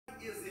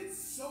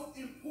so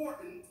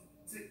important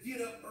to get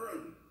up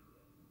early?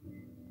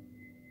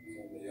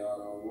 Some of y'all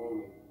don't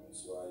want it.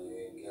 That's why you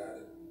ain't got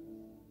it.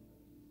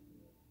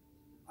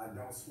 I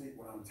don't sleep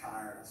when I'm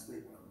tired. I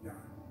sleep when I'm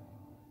done.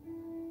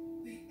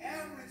 The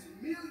average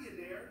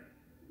millionaire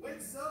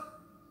wakes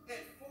up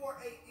at 4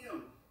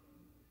 a.m.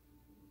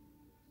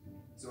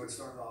 So it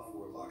started off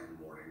 4 o'clock in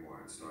the morning when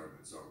I started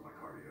with my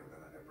cardio,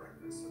 then I had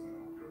breakfast, and then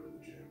I would go to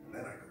the gym, and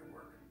then I go to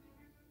work.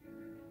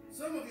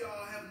 Some of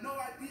y'all have no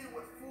idea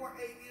what 4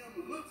 a.m.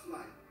 looks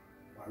like.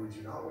 Why would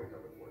you not wake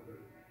up at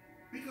 4:30?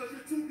 Because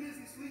you're too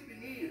busy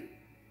sleeping in.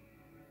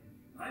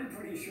 I'm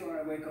pretty sure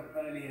I wake up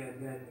earlier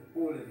than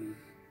all of you.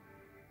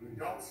 We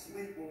don't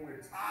sleep when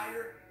we're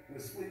tired. We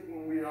sleep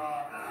when we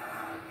are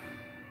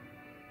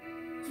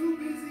too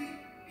busy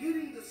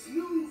hitting the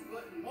snooze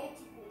button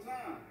multiple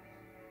times.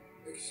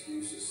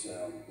 Excuses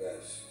sound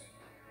best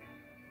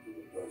to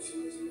the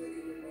person that's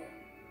making them up.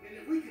 And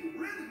if we can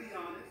really be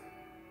honest,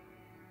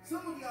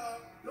 some of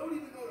y'all don't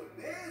even go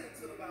to bed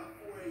until about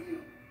 4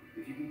 a.m.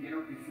 If you can get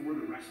up before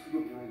the rest of the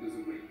world is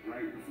awake,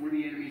 right? Before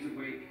the enemy's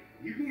awake,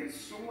 you can get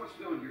so much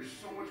done. You're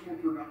so much more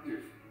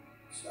productive.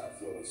 Stop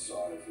feeling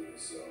sorry for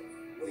yourself.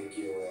 Wake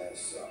your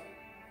ass up.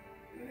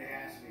 And then they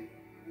ask me,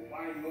 well,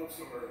 why are you up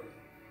so early?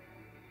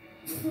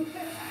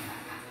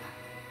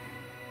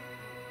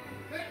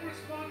 Take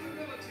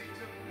responsibility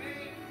to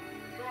make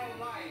your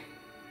life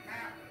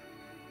happen.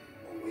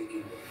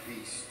 Awaken the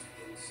beast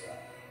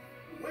inside.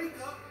 Wake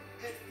up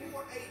at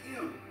 4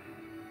 a.m.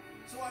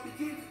 So I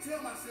began to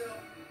tell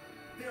myself,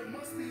 there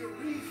must be a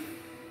reason.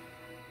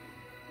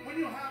 When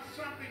you have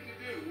something to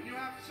do, when you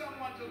have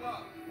someone to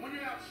love, when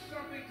you have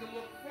something to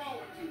look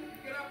forward to, when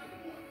you get up in the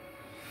morning.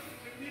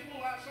 The people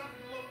who have something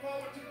to look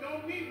forward to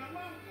don't need an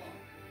alarm clock.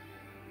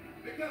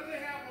 Because they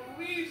have a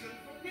reason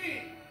for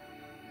being.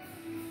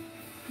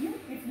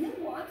 If you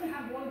want to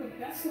have one of the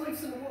best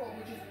lives in the world,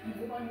 which is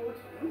live on your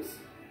terms,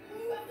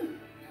 you have to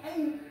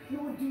pay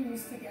your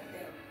dues to get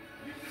there.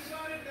 You've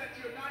decided that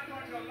you're not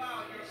going to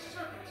allow your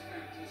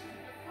circumstances to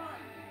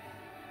define you.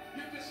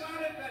 You've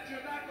decided that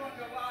you're not going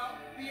to allow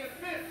the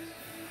events,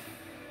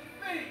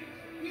 things,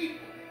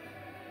 people,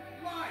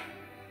 life,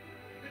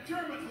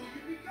 determine who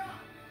you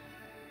become.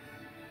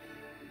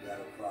 You got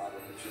a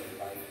problem with your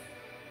life,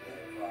 you got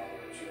a problem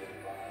with your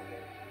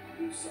environment,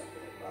 do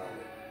something about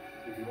it.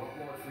 If you want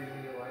more freedom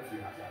in your life, you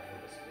have to have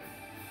more discipline.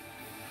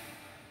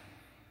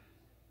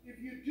 If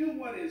you do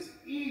what is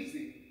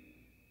easy,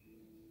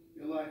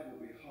 your life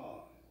will be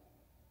hard.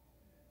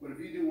 But if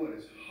you do what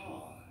is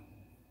hard,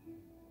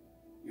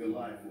 your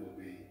life will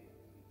be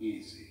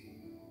easy.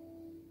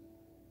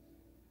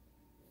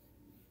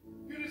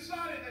 You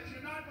decided that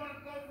you're not going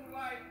to go through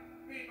life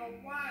being a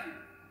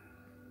whiner,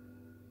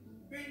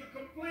 being a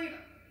complainer.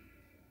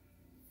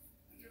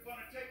 That you're going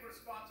to take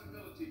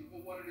responsibility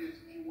for what it is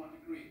that you want to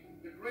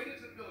create. The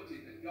greatest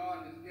ability that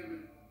God has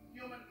given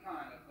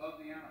humankind above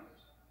the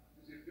animals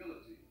is the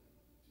ability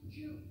to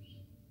choose.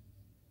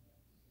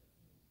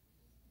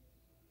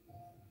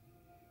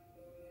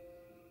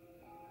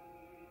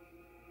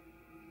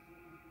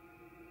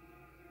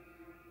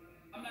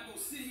 I'm not going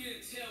to sit here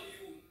and tell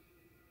you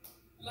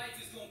life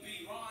is going to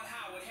be Ron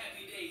Howard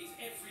happy days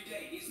every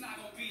day. It's not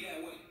going to be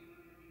that way.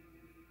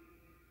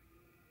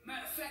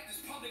 Matter of fact,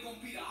 it's probably going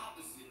to be the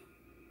opposite.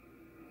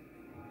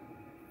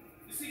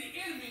 You see, the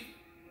enemy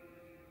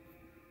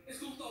is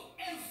going to throw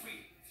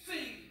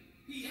everything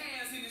he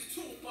has in his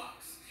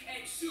toolbox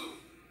at you.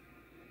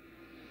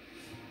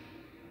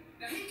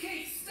 Now, he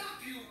can't stop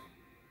you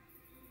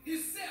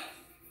himself,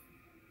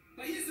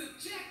 but his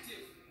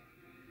objective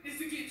is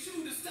to get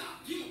you to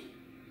stop you.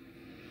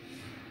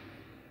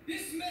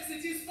 This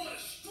message is for the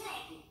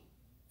struggle,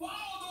 for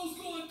all those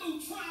going through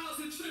trials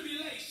and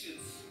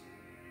tribulations.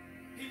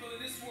 People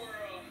in this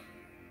world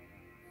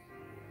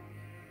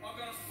are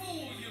going to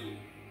fool you,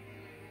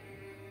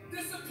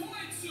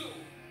 disappoint you,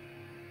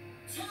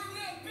 turn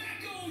their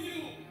back on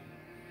you.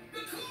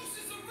 The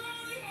closest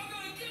around you are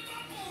going to give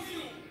up on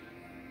you.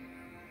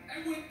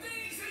 And when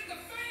things hit the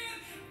fan,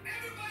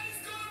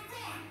 everybody's going to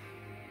run.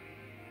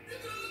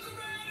 You're going to look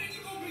around and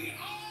you're going to be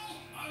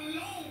all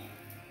alone.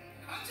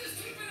 I'm just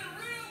keeping it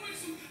real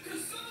with you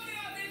because somebody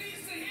out there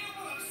needs to hear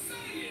what I'm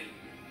saying.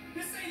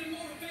 This ain't a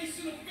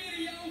motivational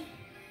video.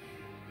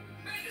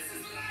 Man, this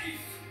is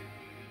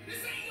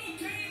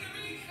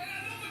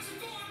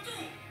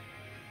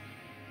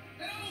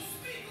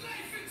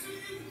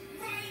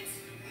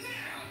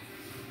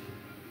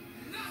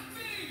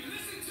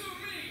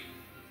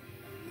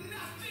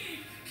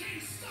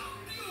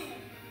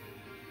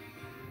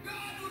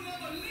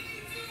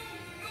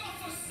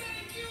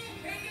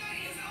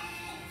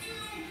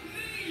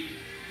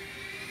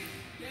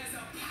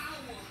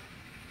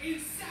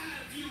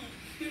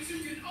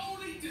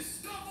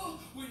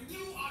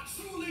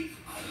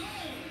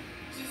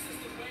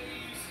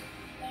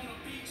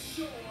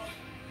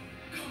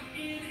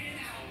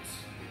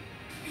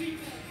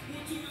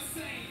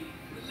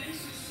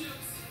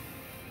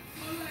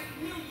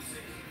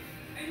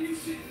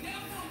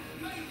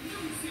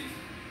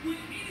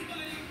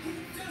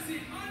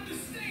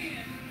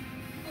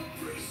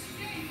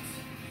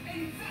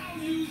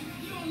value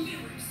your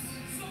lyrics.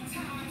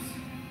 Sometimes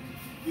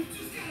you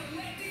just gotta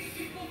let these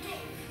people go.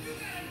 You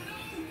gotta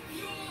know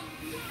your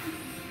worth.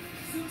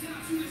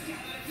 Sometimes you just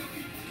gotta let them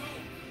people go.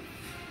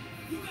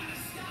 You gotta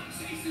stop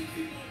chasing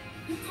people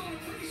who don't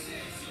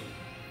appreciate you.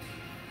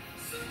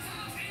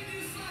 Sometimes in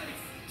this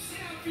life,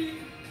 champion,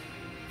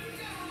 you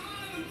gotta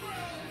remind the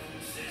world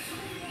just who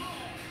you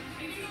are.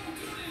 And you don't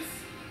do this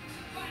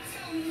by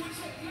telling them with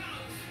your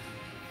mouth.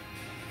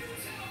 You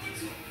tell them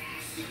with your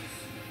actions.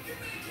 You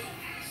make your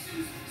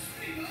actions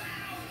speak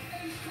loud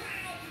and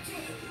proud to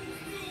who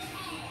you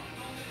are.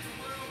 Don't let the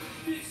world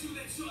convince you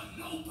that you're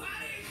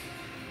nobody.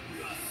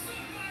 You're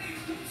somebody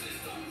who just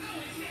don't know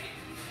it yet.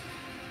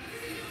 You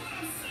hear what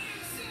I'm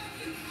saying,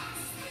 champion? I'm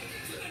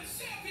speaking to the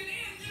champion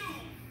in you.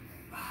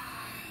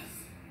 Rise,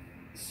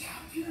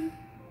 champion.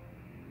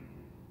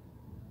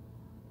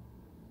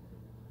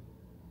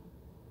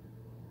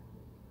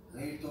 I'm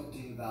here to talk to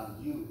you about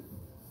you.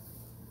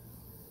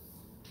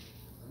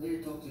 I'm here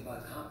to talk to you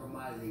about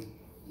compromising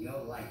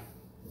your life.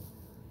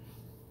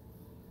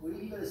 When are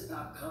you going to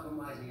stop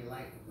compromising your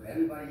life for what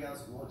everybody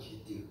else wants you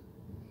to do?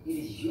 It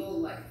is your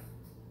life.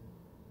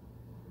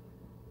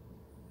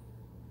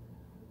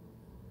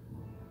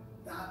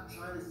 Stop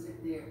trying to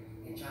sit there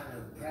and trying to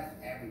impress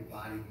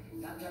everybody.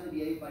 Stop trying to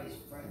be everybody's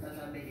friend. Stop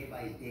trying to make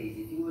everybody's days.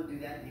 If you want to do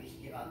that, then you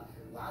should give out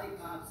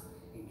lollipops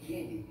and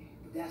candy.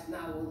 But that's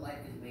not what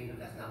life is made of.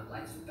 That's not what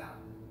life's about.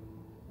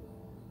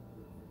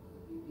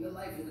 Your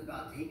life is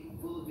about taking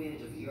full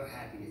advantage of your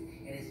happiness.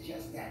 And it's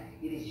just that.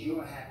 It is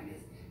your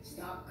happiness.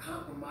 Stop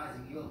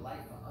compromising your life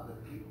for other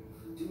people.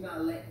 Do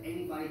not let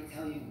anybody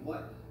tell you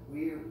what,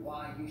 where,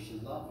 why you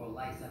should love or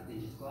like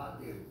something. Just go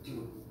out there and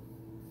do it.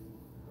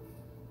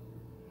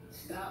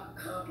 Stop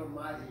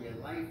compromising your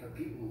life for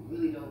people who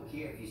really don't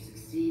care if you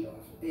succeed or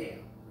fail.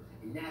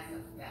 And that's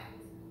a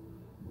fact.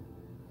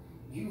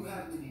 You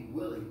have to be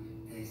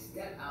willing to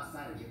step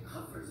outside of your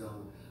comfort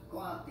zone, go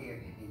out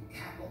there and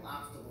tackle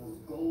obstacles,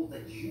 goals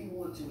that you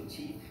want to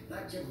achieve.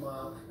 Not your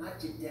mom,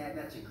 not your dad,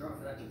 not your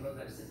girlfriend, not your brother,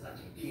 not your sister, not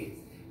your kids.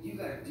 You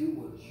gotta do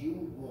what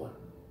you want.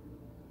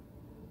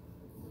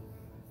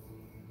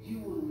 You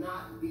will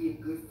not be a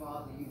good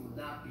father, you will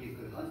not be a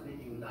good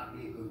husband, you will not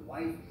be a good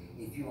wife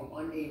if you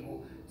are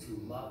unable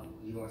to love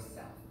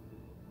yourself.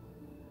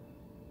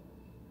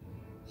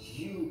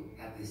 You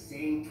have the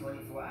same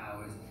 24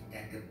 hours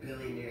that the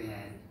billionaire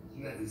has.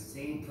 You have the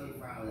same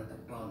 24 hours that the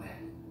bum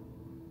has.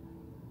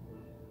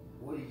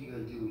 What are you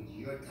going to do with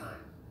your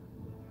time?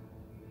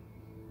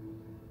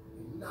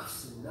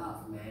 Enough's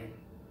enough, man.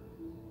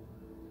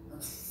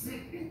 I'm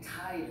sick and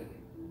tired of it.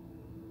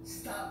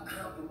 Stop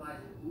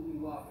compromising who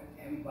you are for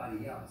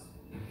everybody else.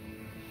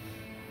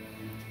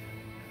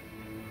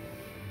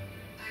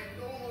 I am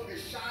no longer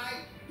shy,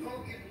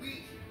 broken,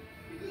 weak,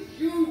 because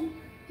you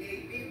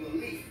gave me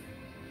belief.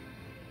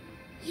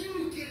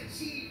 You can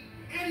achieve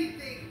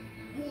anything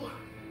you want,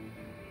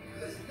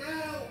 because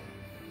now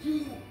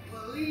you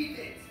believe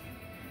it.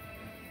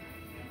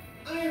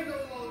 I am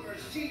no longer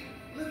a sheep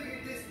living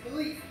in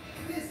disbelief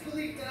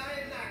that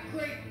I am not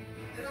great,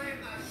 that I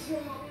am not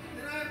strong,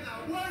 that I am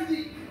not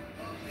worthy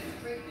of this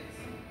greatness.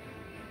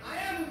 I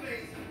am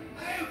amazing.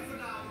 I am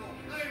phenomenal.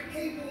 I am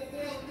capable of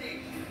all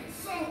things. And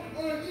so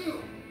are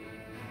you.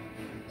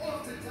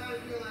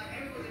 Oftentimes we feel like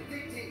everyone is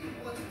dictating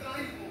what's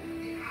valuable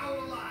in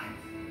our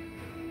lives.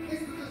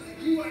 It's because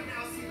of you I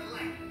now see the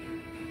light.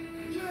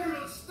 You're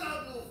an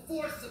unstoppable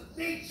force of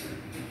nature.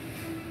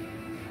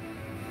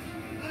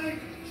 I'm in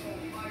control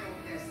of my own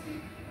destiny.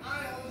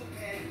 I hold a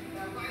pen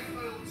that writes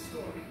my own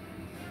story.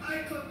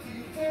 I come to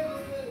you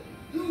vulnerable.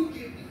 You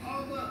give me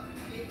armor.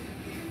 Make me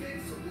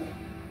invincible.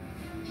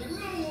 You're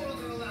no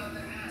longer allowed to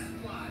ask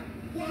why.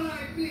 Why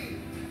me?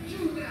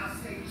 You now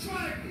say,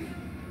 try me.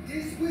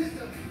 This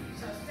wisdom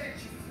shall set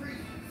you free.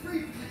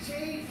 Free from the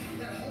chains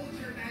that hold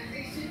your imagination.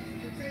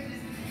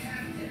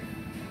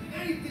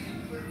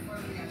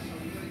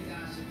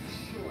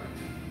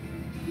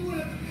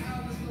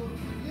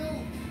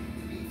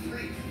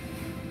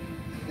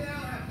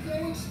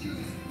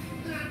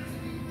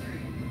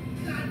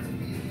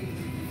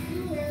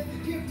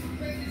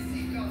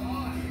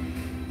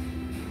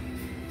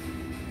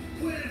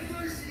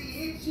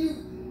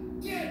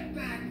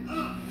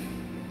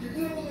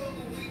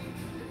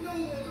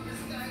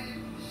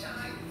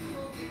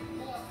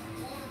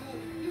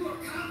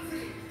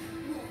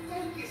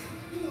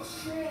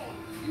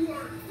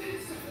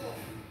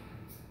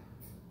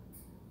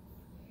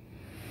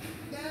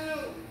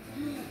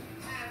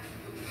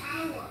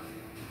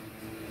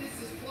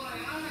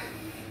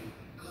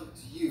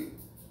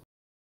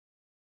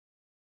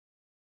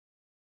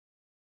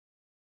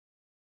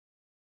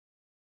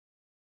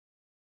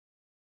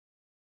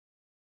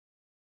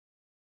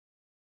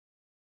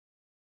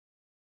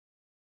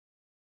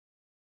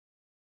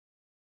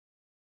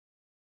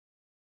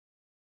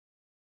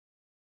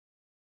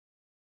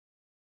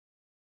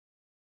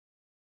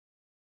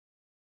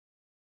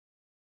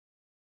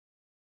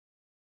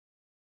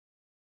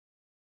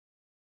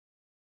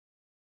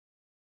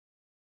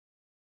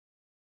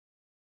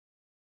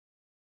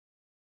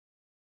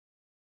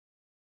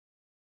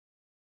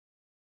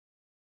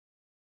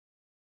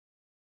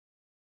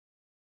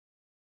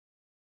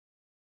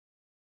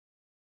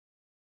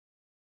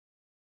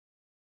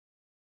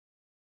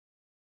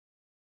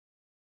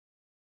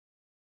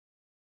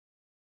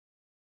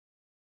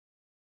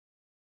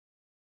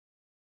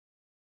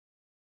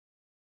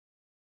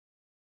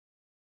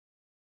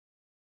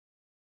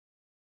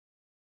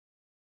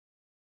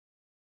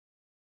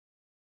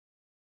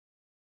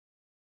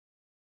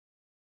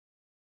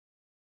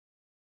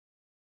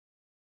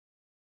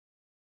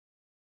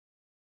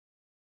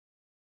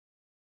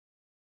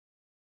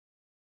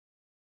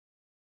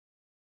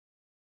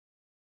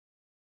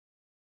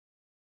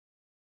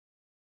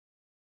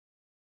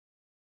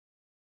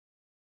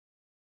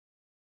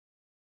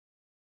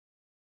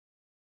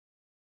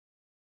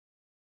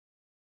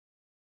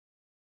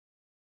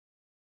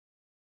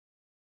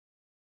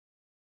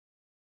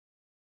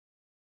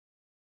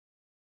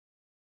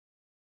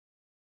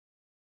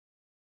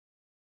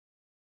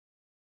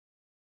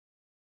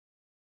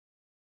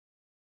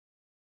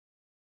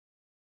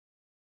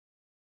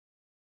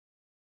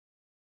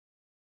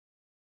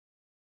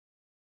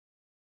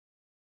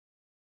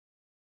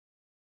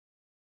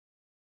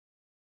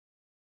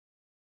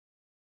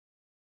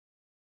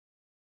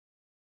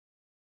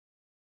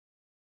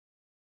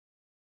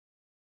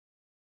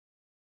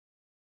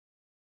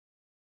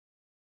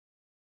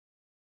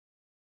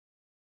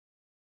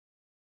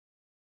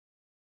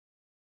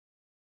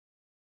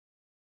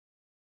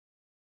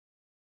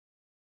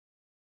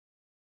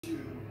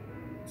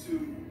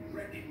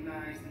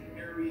 recognize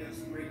the areas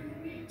where you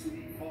need to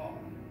evolve.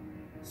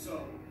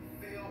 So,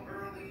 fail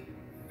early,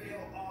 fail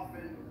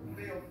often,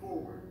 fail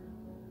forward.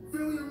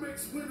 Failure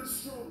makes winners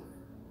stronger.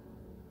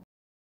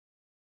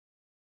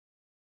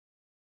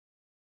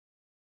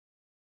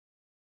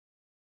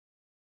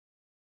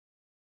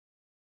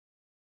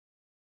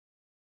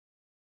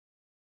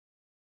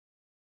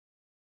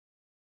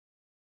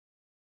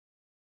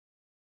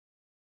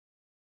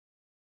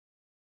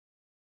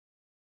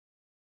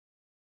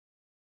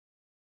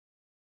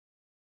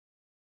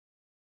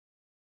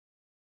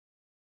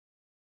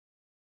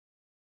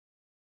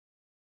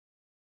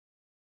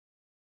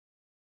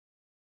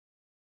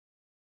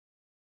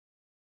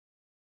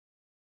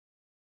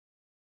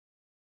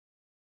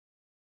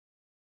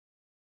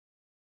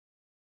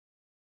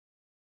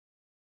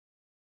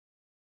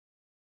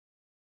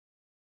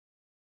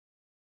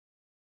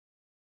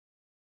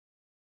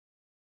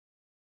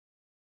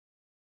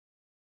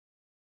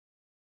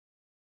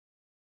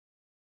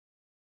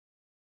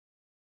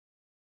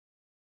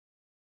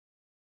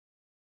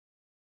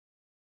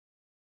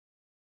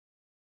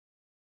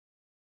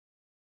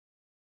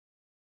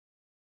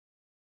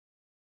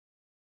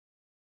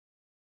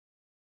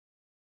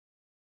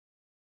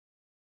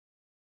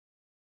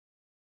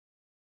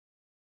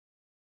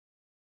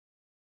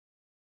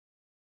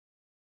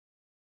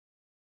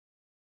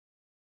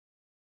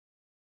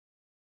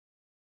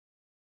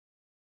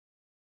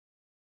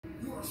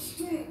 You are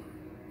stronger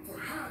for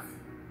having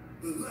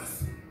the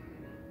lesson.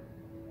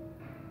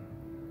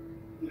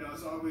 You know,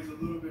 it's always a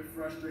little bit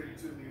frustrating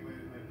to me when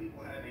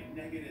people have a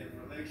negative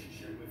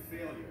relationship with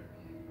failure.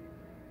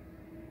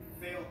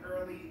 Fail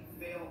early,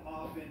 fail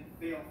often,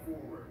 fail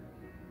forward.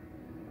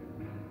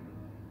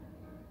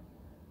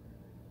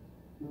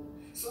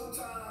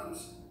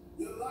 Sometimes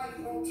your life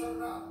won't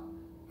turn out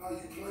how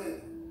you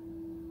planned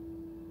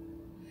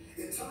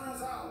it. It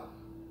turns out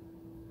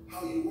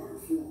how you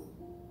work for it.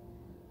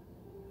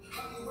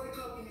 How you wake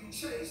up and you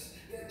chase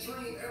that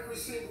dream every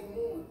single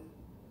morning.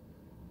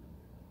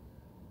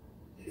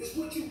 It's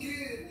what you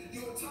give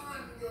your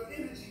time and your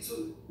energy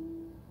to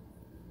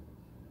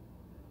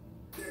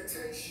that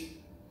takes you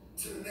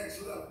to the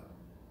next level.